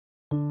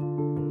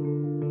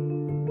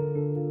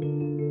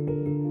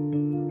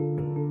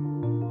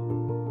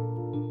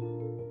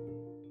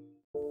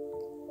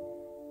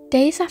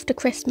Days after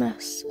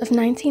Christmas of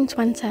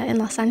 1920 in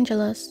Los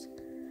Angeles,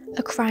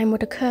 a crime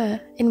would occur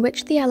in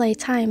which the LA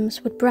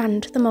Times would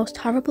brand the most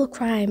horrible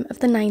crime of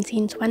the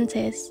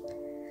 1920s.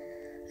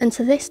 And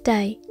to this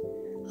day,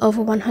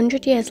 over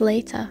 100 years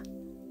later,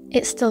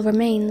 it still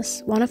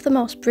remains one of the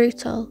most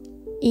brutal,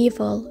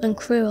 evil and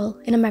cruel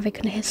in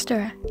American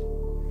history.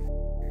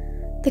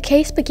 The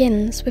case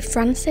begins with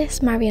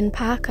Frances Marion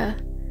Parker,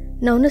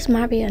 known as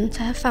Marion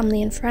to her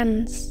family and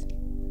friends.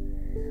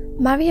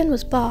 Marion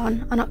was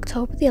born on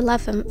October the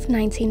 11th,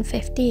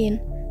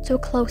 1915, to a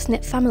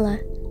close-knit family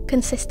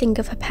consisting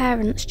of her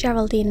parents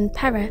Geraldine and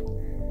Perry,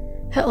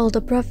 her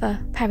older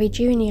brother Perry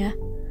Jr.,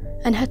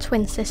 and her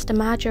twin sister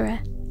Marjorie.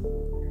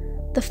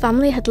 The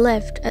family had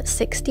lived at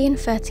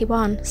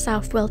 1631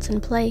 South Wilton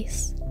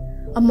Place,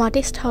 a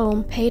modest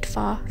home paid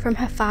for from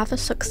her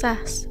father's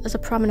success as a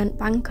prominent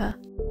banker.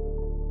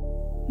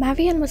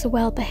 Marion was a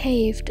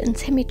well-behaved and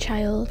timid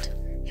child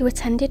who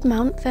attended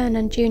Mount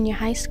Vernon Junior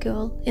High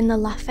School in the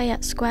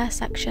Lafayette Square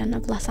section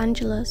of Los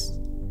Angeles.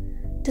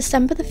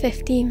 December the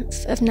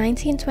 15th of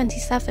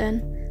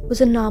 1927 was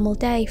a normal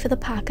day for the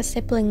Parker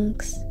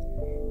siblings.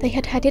 They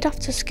had headed off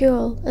to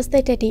school as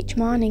they did each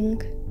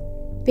morning.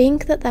 Being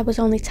that there was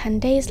only 10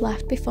 days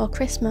left before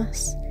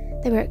Christmas,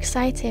 they were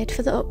excited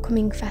for the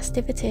upcoming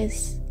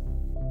festivities.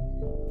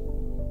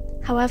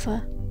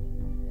 However,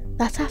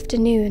 that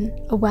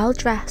afternoon, a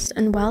well-dressed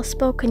and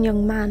well-spoken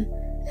young man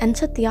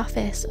entered the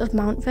office of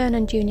Mount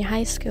Vernon Junior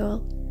High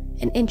School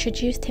and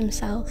introduced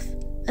himself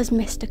as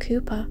Mr.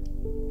 Cooper.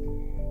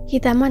 He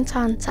then went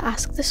on to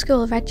ask the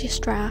school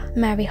registrar,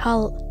 Mary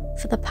Holt,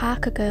 for the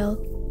Parker girl.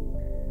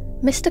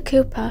 Mr.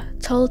 Cooper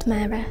told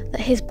Mary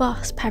that his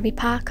boss, Perry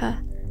Parker,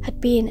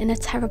 had been in a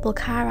terrible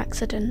car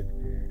accident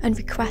and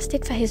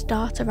requested for his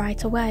daughter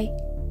right away.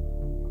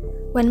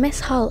 When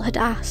Miss Holt had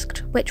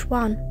asked which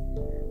one,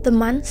 the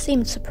man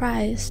seemed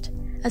surprised,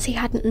 as he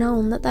hadn't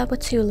known that there were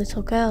two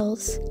little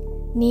girls,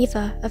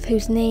 neither of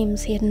whose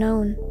names he had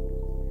known.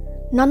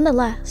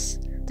 Nonetheless,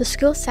 the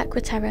school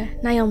secretary,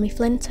 Naomi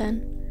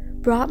Flinton,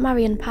 brought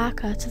Marion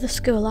Parker to the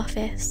school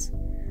office,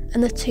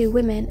 and the two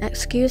women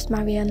excused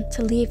Marion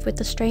to leave with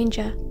the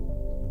stranger.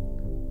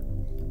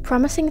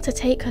 Promising to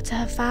take her to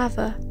her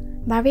father,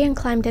 Marion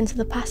climbed into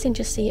the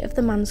passenger seat of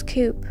the man's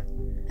coupe,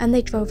 and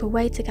they drove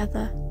away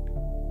together.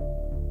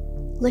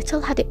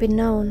 Little had it been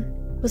known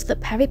was that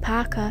Perry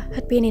Parker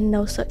had been in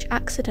no such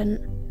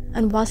accident,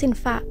 and was in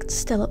fact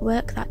still at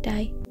work that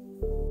day.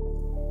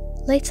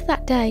 Later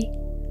that day,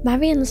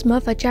 Marion's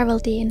mother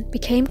Geraldine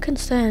became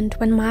concerned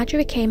when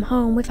Marjorie came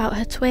home without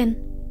her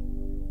twin.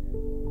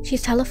 She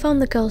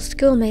telephoned the girl's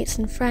schoolmates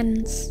and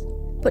friends,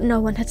 but no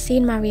one had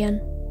seen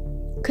Marion.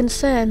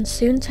 Concern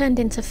soon turned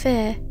into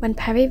fear when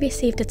Perry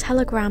received a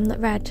telegram that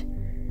read,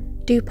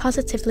 "Do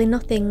positively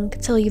nothing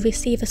till you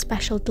receive a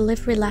special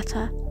delivery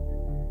letter."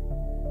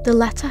 The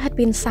letter had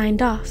been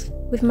signed off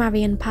with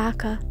Marion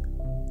Parker.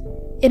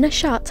 In a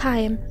short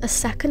time, a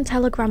second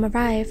telegram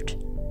arrived.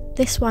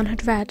 This one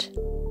had read,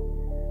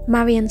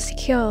 "Marion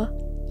secure,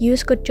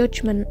 use good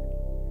judgment.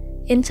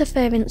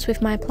 Interference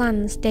with my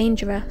plans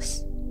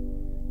dangerous."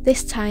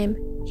 This time,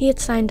 he had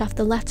signed off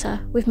the letter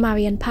with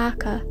Marion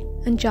Parker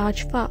and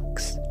George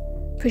Fox,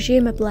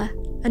 presumably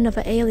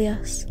another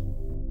alias.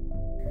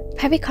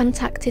 Perry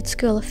contacted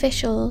school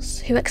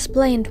officials who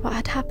explained what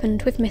had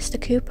happened with Mr.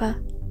 Cooper.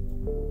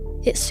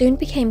 It soon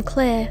became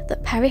clear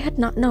that Perry had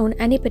not known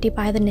anybody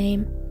by the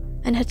name,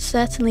 and had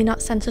certainly not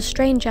sent a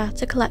stranger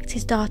to collect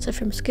his daughter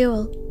from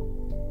school.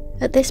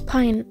 At this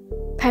point,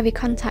 Perry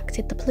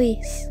contacted the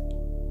police.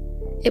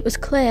 It was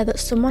clear that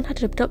someone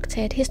had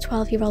abducted his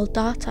 12-year-old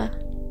daughter.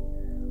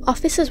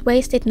 Officers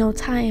wasted no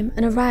time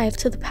and arrived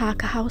to the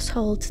Parker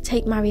household to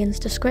take Marion's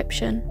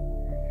description.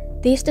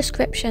 These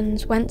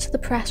descriptions went to the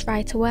press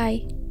right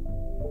away.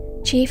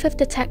 Chief of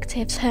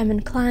Detectives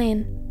Herman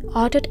Klein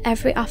ordered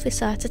every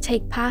officer to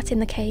take part in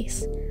the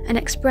case and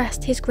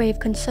expressed his grave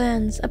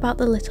concerns about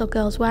the little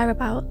girl's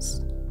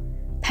whereabouts.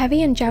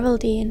 Perry and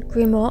Geraldine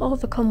grew more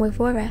overcome with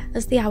worry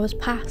as the hours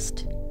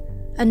passed,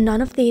 and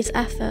none of these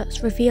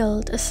efforts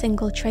revealed a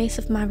single trace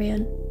of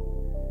Marion.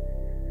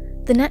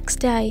 The next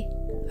day,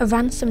 a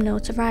ransom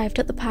note arrived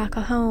at the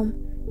Parker home,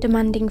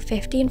 demanding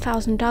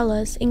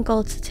 $15,000 in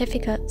gold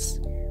certificates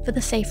for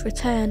the safe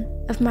return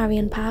of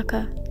Marion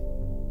Parker.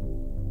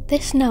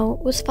 This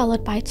note was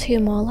followed by two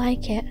more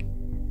like it,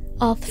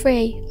 all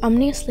three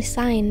ominously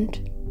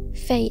signed,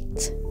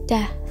 Fate,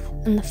 Death,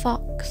 and the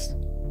Fox.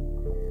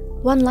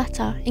 One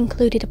letter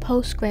included a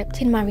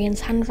postscript in Marion's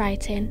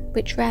handwriting,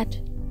 which read,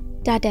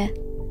 "Daddy,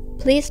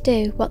 please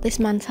do what this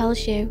man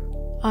tells you,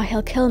 or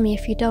he'll kill me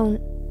if you don't.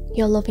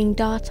 Your loving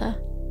daughter,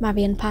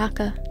 Marion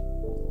Parker."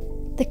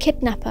 The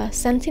kidnapper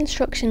sent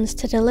instructions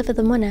to deliver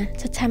the money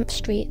to 10th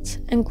Street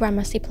and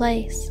Gramercy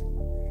Place.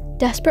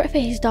 Desperate for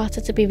his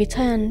daughter to be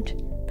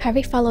returned,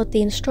 Perry followed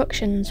the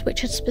instructions which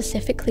had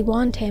specifically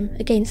warned him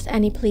against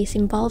any police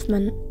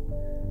involvement.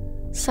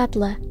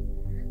 Sadly,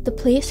 the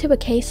police who were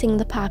casing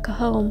the Parker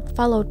home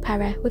followed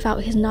Perry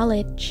without his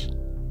knowledge.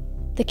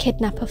 The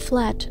kidnapper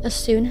fled as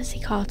soon as he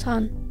caught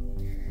on.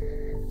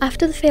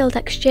 After the failed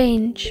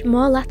exchange,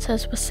 more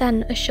letters were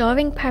sent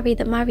assuring Perry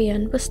that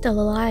Marion was still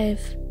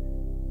alive.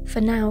 For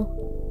now.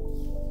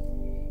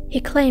 He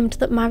claimed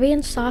that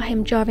Marion saw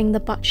him during the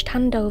botched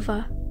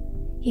handover.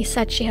 He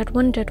said she had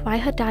wondered why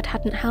her dad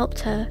hadn't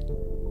helped her.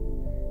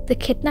 The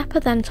kidnapper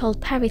then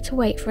told Perry to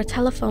wait for a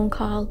telephone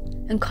call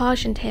and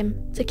cautioned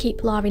him to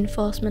keep law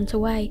enforcement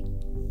away.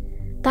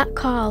 That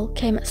call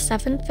came at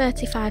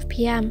 7:35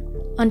 p.m.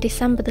 on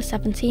December the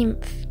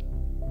 17th.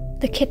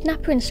 The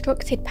kidnapper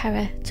instructed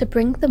Perry to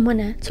bring the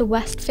money to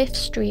West 5th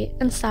Street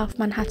and South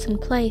Manhattan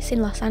Place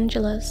in Los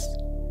Angeles.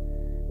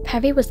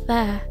 Perry was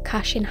there,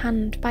 cash in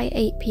hand, by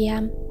 8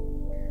 p.m.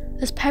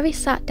 As Perry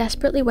sat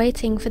desperately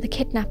waiting for the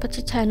kidnapper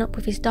to turn up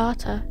with his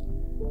daughter,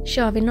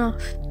 sure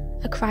enough,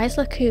 a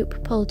Chrysler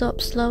coupe pulled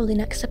up slowly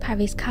next to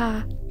Perry's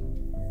car.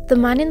 The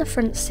man in the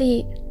front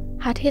seat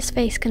had his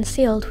face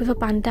concealed with a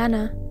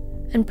bandana,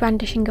 and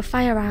brandishing a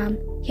firearm,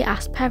 he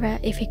asked Perry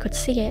if he could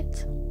see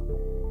it.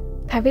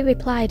 Perry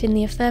replied in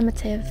the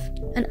affirmative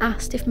and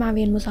asked if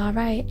Marion was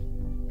alright.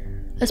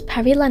 As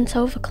Perry leant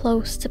over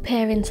close to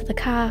peer into the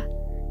car,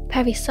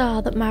 Perry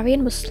saw that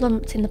Marion was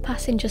slumped in the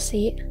passenger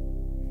seat.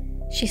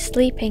 "She's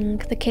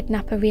sleeping," the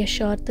kidnapper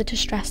reassured the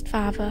distressed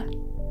father,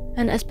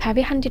 and as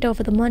Perry handed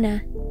over the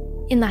money,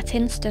 in that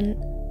instant,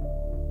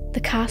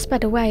 the car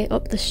sped away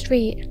up the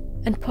street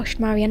and pushed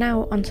Marion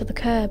out onto the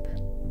curb.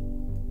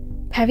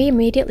 Perry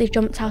immediately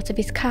jumped out of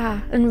his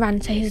car and ran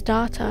to his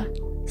daughter,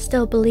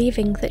 still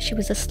believing that she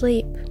was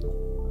asleep.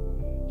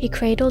 He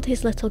cradled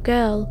his little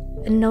girl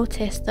and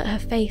noticed that her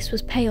face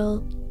was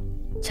pale.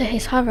 To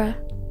his horror,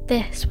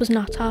 this was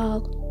not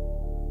all.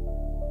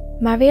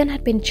 Marion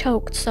had been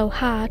choked so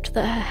hard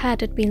that her head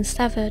had been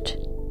severed.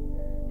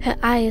 Her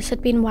eyes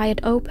had been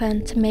wired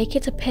open to make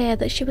it appear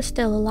that she was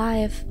still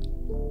alive.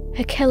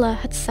 Her killer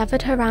had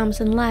severed her arms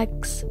and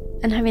legs,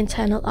 and her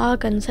internal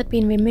organs had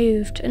been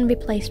removed and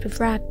replaced with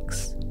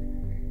rags.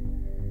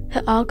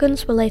 Her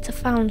organs were later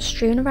found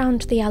strewn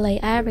around the LA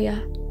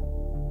area.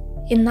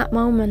 In that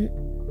moment,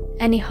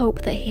 any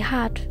hope that he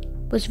had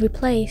was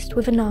replaced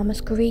with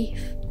enormous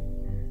grief.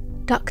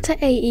 Dr.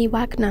 A.E.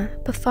 Wagner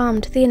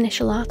performed the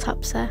initial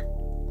autopsy.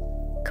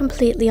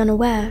 Completely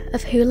unaware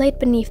of who laid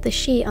beneath the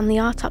sheet on the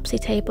autopsy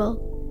table,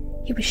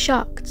 he was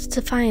shocked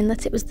to find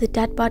that it was the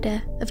dead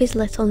body of his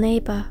little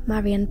neighbour,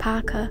 Marion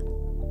Parker.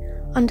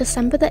 On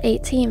December the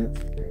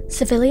 18th,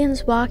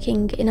 civilians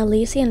walking in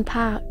Elysian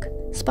Park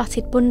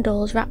spotted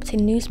bundles wrapped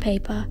in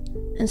newspaper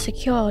and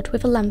secured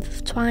with a length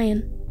of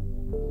twine.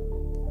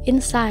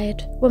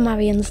 Inside were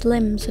Marion's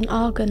limbs and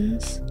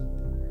organs.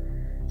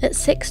 At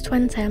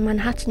 620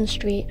 Manhattan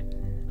Street,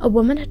 a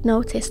woman had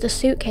noticed a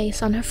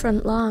suitcase on her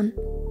front lawn.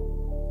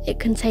 It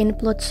contained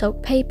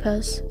blood-soaked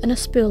papers and a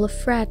spool of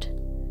thread,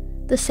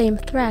 the same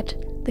thread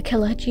the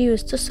killer had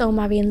used to sew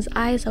Marion's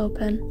eyes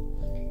open.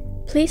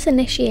 Police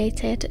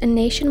initiated a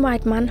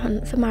nationwide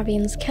manhunt for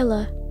Marion's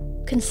killer,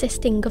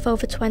 consisting of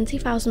over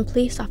 20,000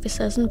 police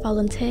officers and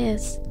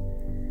volunteers.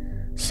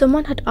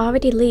 Someone had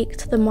already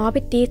leaked the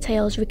morbid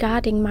details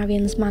regarding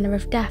Marion's manner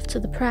of death to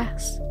the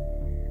press.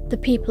 The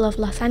people of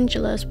Los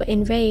Angeles were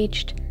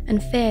enraged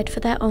and feared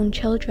for their own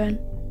children.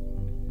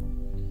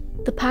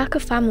 The Parker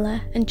family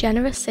and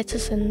generous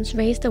citizens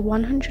raised a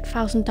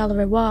 $100,000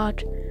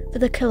 reward for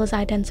the killer's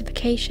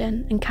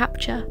identification and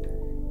capture,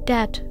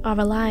 dead or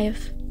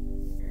alive.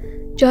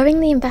 During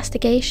the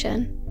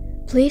investigation,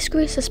 police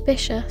grew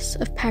suspicious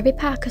of Perry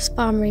Parker's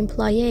former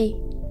employee,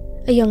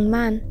 a young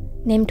man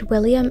named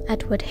William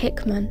Edward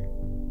Hickman.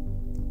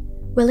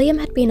 William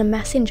had been a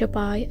messenger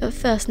boy at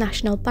First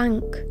National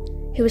Bank,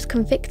 who was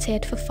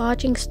convicted for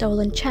forging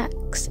stolen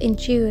checks in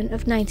June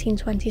of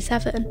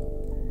 1927.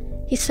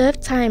 He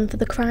served time for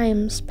the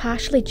crimes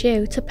partially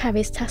due to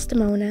Perry's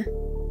testimony.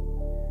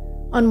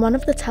 On one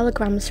of the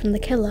telegrams from the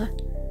killer,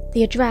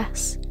 the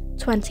address,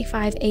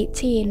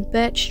 2518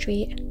 Birch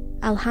Street,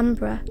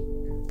 Alhambra,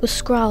 was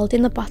scrawled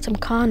in the bottom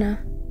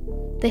corner.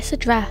 This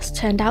address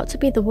turned out to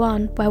be the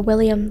one where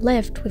William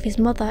lived with his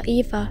mother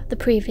Eva the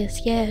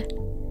previous year.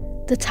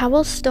 The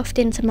towels stuffed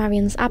into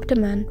Marion's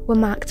abdomen were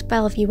marked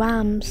Bellevue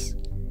Arms,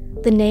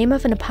 the name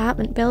of an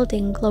apartment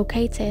building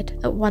located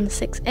at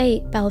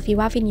 168 Bellevue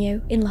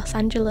Avenue in Los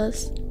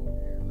Angeles.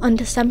 On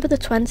December the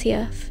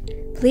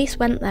 20th, police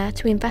went there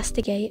to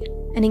investigate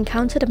and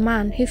encountered a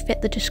man who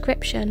fit the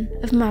description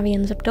of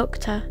Marion's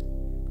abductor.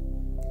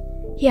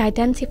 He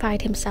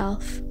identified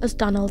himself as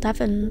Donald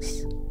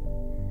Evans.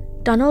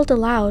 Donald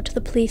allowed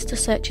the police to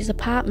search his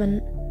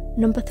apartment,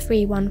 number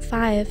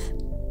 315.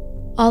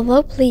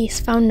 Although police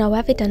found no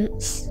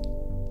evidence,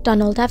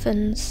 Donald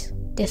Evans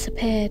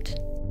disappeared.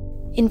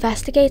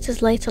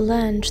 Investigators later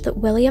learned that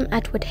William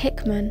Edward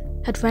Hickman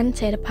had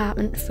rented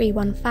apartment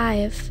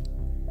 315.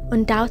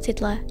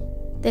 Undoubtedly,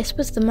 this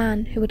was the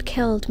man who had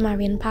killed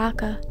Marion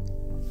Parker.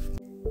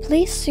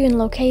 Police soon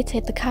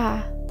located the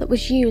car that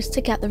was used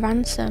to get the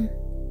ransom.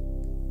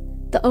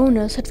 The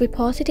owners had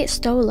reported it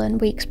stolen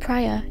weeks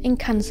prior in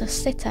Kansas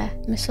City,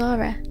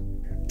 Missouri.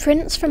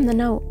 Prints from the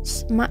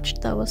notes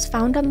matched those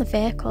found on the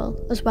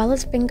vehicle, as well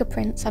as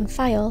fingerprints on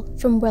file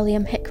from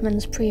William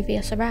Hickman's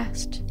previous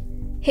arrest.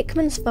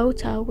 Hickman's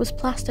photo was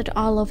plastered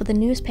all over the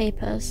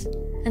newspapers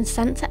and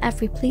sent to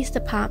every police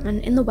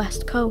department in the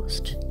West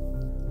Coast.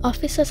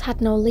 Officers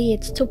had no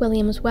leads to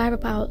William's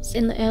whereabouts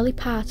in the early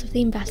part of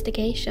the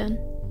investigation.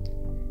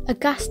 A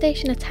gas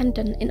station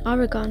attendant in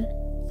Oregon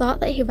thought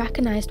that he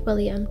recognised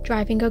William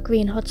driving a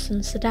green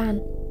Hudson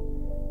sedan.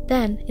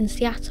 Then, in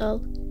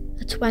Seattle,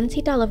 a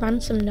 $20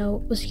 ransom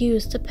note was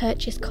used to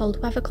purchase cold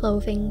weather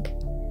clothing.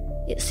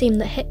 It seemed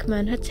that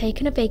Hickman had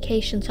taken a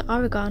vacation to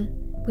Oregon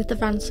with the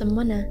ransom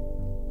money.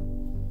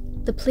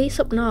 The police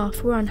up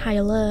north were on high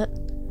alert.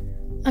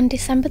 On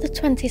December the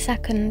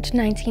 22nd,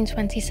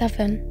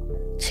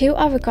 1927, 2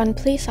 Oregon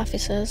police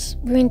officers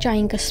were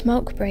enjoying a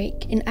smoke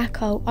break in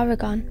Echo,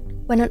 Oregon,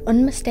 when an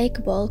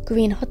unmistakable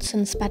green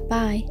Hudson sped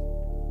by.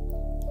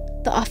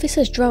 The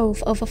officers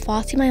drove over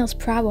 40 miles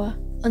per hour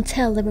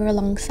until they were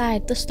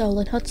alongside the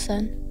stolen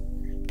Hudson.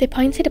 They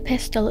pointed a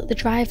pistol at the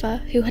driver,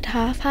 who had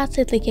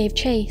half-heartedly gave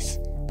chase,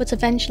 but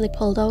eventually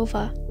pulled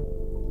over.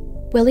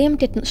 William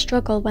didn't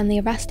struggle when they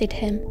arrested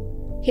him.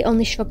 He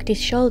only shrugged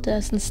his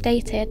shoulders and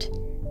stated,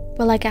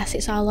 "Well, I guess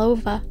it's all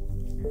over."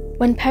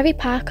 When Perry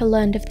Parker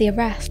learned of the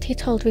arrest, he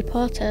told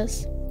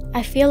reporters,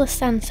 "I feel a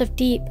sense of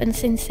deep and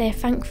sincere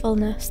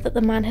thankfulness that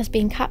the man has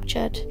been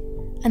captured,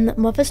 and that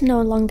mothers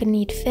no longer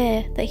need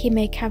fear that he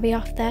may carry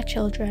off their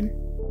children."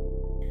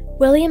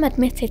 William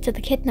admitted to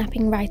the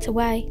kidnapping right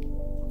away.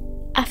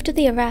 After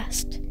the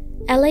arrest,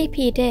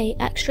 LAPD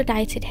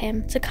extradited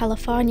him to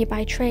California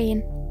by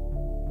train.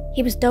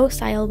 He was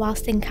docile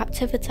whilst in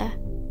captivity,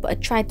 but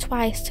had tried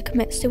twice to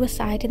commit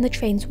suicide in the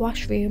train's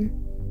washroom.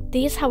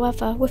 These,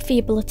 however, were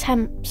feeble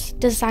attempts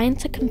designed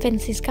to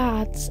convince his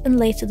guards and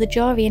later the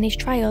jury in his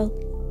trial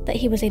that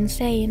he was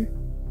insane.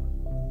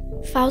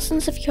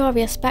 Thousands of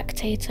curious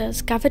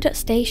spectators gathered at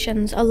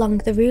stations along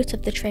the route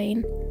of the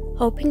train,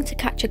 hoping to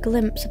catch a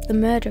glimpse of the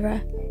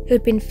murderer who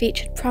had been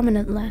featured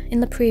prominently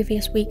in the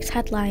previous week's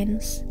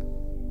headlines.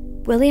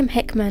 William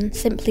Hickman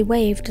simply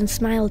waved and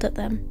smiled at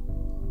them.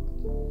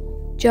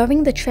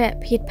 During the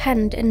trip, he had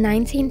penned a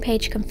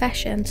 19-page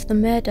confession to the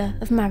murder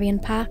of Marion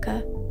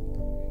Parker.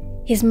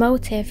 His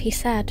motive, he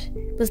said,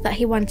 was that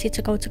he wanted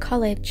to go to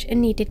college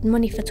and needed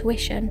money for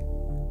tuition.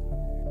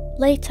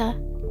 Later,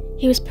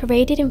 he was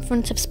paraded in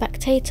front of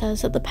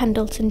spectators at the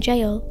Pendleton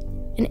jail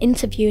and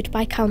interviewed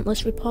by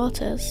countless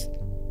reporters.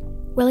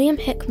 William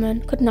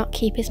Hickman could not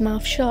keep his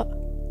mouth shut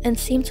and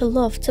seemed to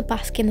love to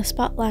bask in the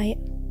spotlight.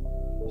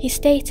 He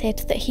stated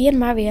that he and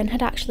Marion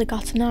had actually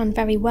gotten on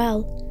very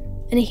well,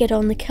 and he had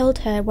only killed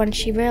her once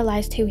she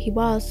realised who he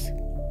was.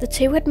 The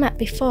two had met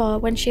before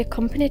when she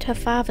accompanied her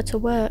father to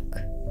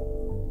work.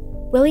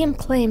 William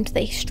claimed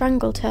that he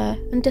strangled her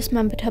and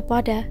dismembered her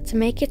body to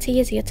make it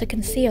easier to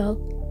conceal.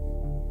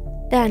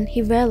 Then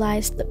he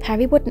realised that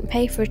Perry wouldn't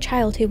pay for a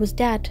child who was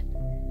dead,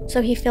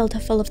 so he filled her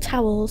full of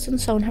towels and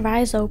sewn her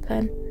eyes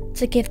open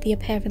to give the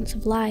appearance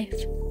of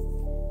life.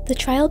 The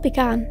trial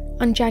began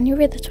on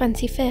January the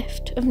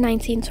 25th of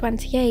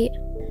 1928.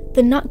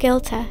 The not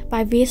guilty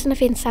by reason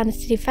of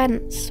insanity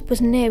defence was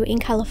new in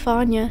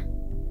California.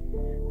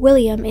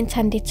 William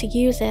intended to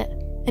use it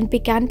and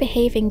began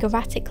behaving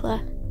erratically.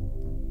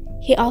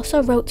 He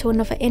also wrote to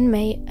another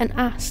inmate and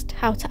asked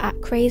how to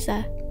act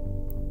crazy.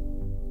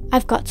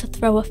 "I've got to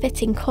throw a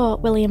fit in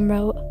court," William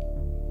wrote.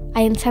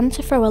 "I intend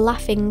to throw a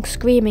laughing,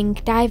 screaming,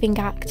 diving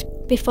act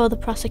before the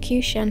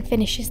prosecution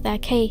finishes their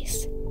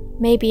case,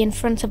 maybe in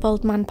front of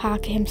old man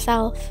Parker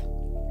himself."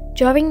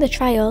 During the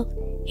trial,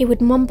 he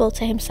would mumble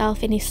to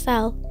himself in his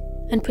cell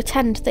and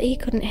pretend that he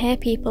couldn't hear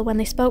people when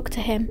they spoke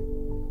to him.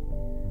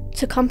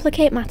 To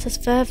complicate matters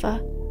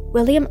further,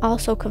 William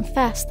also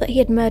confessed that he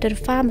had murdered a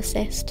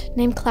pharmacist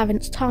named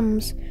Clarence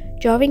Toms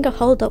during a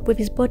hold-up with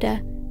his buddy,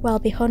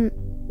 Welby Hunt.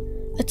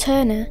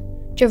 Attorney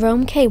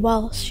Jerome K.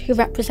 Walsh, who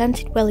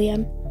represented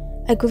William,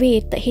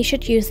 agreed that he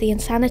should use the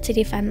insanity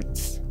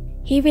defence.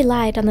 He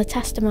relied on the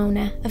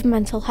testimony of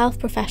mental health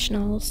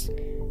professionals,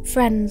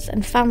 friends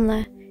and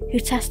family who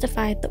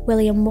testified that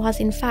William was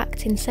in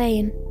fact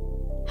insane.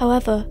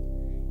 However,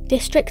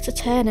 District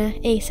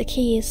Attorney Asa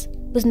Keys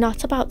was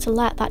not about to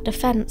let that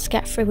defence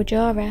get through a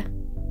jury.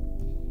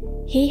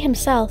 He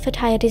himself had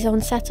hired his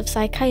own set of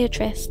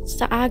psychiatrists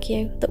to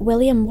argue that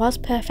William was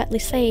perfectly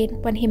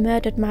sane when he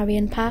murdered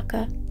Marion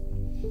Parker.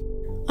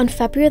 On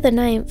February the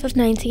 9th of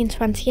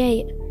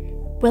 1928,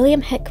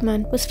 William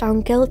Hickman was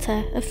found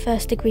guilty of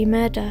first-degree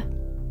murder.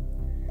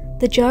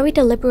 The jury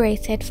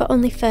deliberated for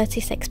only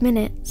 36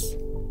 minutes.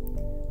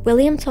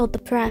 William told the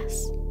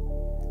press,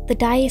 "The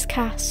die is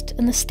cast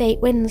and the state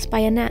wins by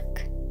a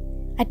neck.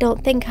 I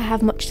don't think I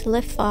have much to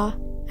live for,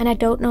 and I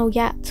don't know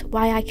yet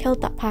why I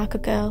killed that Parker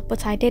girl,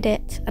 but I did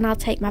it, and I'll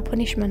take my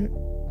punishment."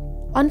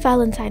 On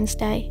Valentine's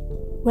Day,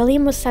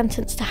 William was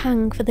sentenced to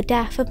hang for the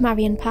death of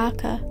Marion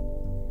Parker.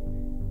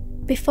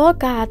 Before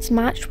guards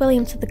marched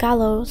William to the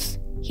gallows,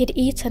 he had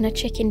eaten a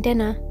chicken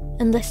dinner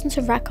and listened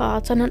to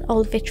records on an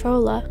old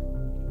Victrola.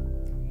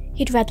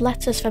 He'd read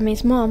letters from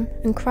his mum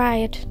and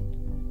cried.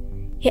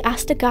 He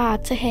asked a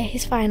guard to hear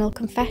his final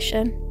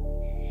confession.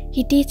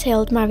 He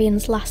detailed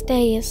Marion's last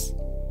days.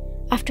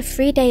 After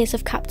 3 days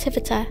of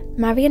captivity,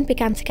 Marion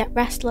began to get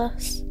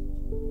restless.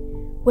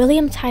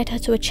 William tied her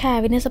to a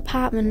chair in his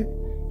apartment,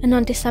 and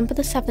on December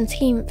the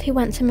 17th he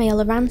went to mail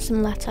a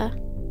ransom letter.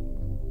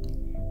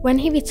 When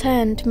he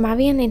returned,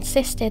 Marion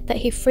insisted that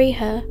he free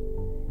her.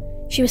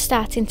 She was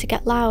starting to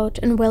get loud,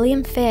 and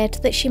William feared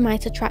that she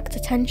might attract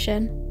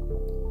attention.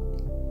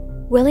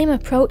 William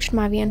approached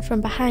Marion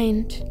from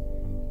behind,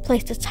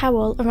 placed a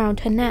towel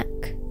around her neck,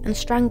 and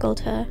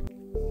strangled her.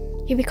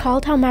 He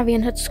recalled how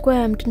Marion had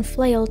squirmed and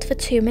flailed for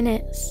 2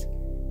 minutes,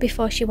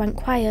 before she went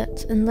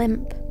quiet and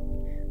limp.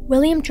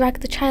 William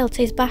dragged the child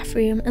to his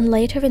bathroom and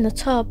laid her in the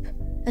tub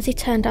as he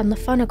turned on the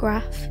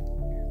phonograph.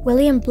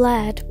 William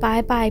blared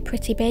 "Bye Bye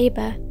Pretty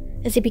Baby"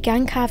 as he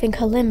began carving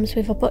her limbs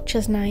with a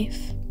butcher's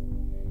knife.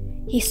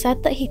 He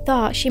said that he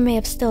thought she may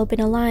have still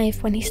been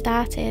alive when he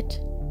started.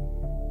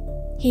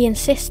 He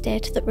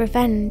insisted that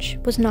revenge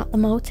was not the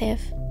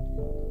motive.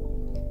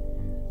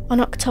 On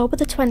October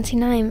the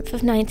 29th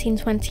of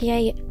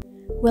 1928,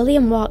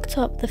 William walked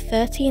up the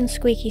 13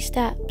 squeaky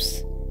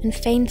steps and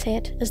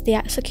fainted as the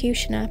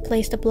executioner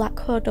placed a black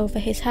hood over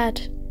his head.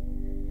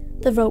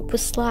 The rope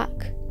was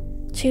slack,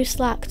 too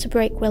slack to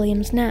break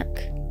William's neck.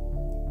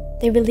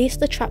 They released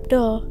the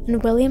trapdoor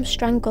and William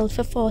strangled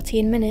for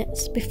 14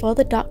 minutes before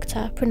the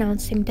doctor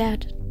pronounced him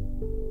dead.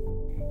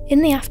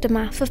 In the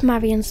aftermath of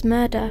Marion's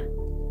murder,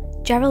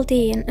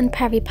 Geraldine and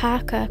Perry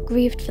Parker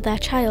grieved for their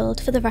child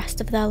for the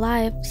rest of their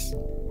lives,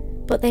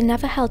 but they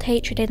never held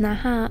hatred in their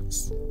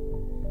hearts.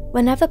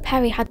 Whenever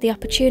Perry had the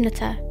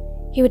opportunity,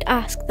 he would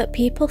ask that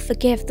people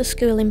forgive the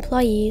school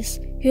employees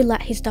who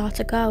let his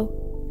daughter go.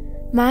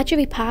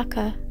 Marjorie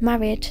Parker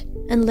married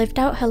and lived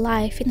out her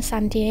life in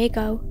San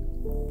Diego.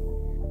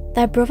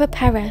 Their brother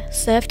Perry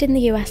served in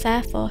the US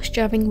Air Force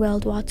during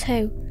World War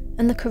II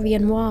and the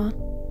Korean War.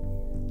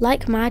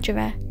 Like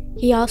Marjorie,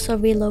 he also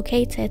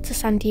relocated to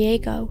San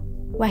Diego,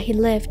 where he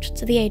lived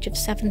to the age of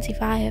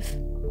 75.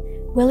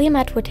 William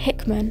Edward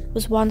Hickman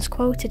was once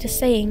quoted as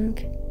saying,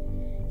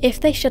 "If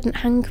they shouldn't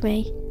hang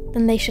me,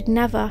 then they should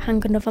never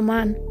hang another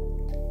man.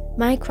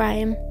 My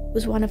crime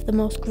was one of the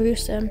most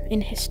gruesome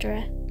in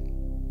history."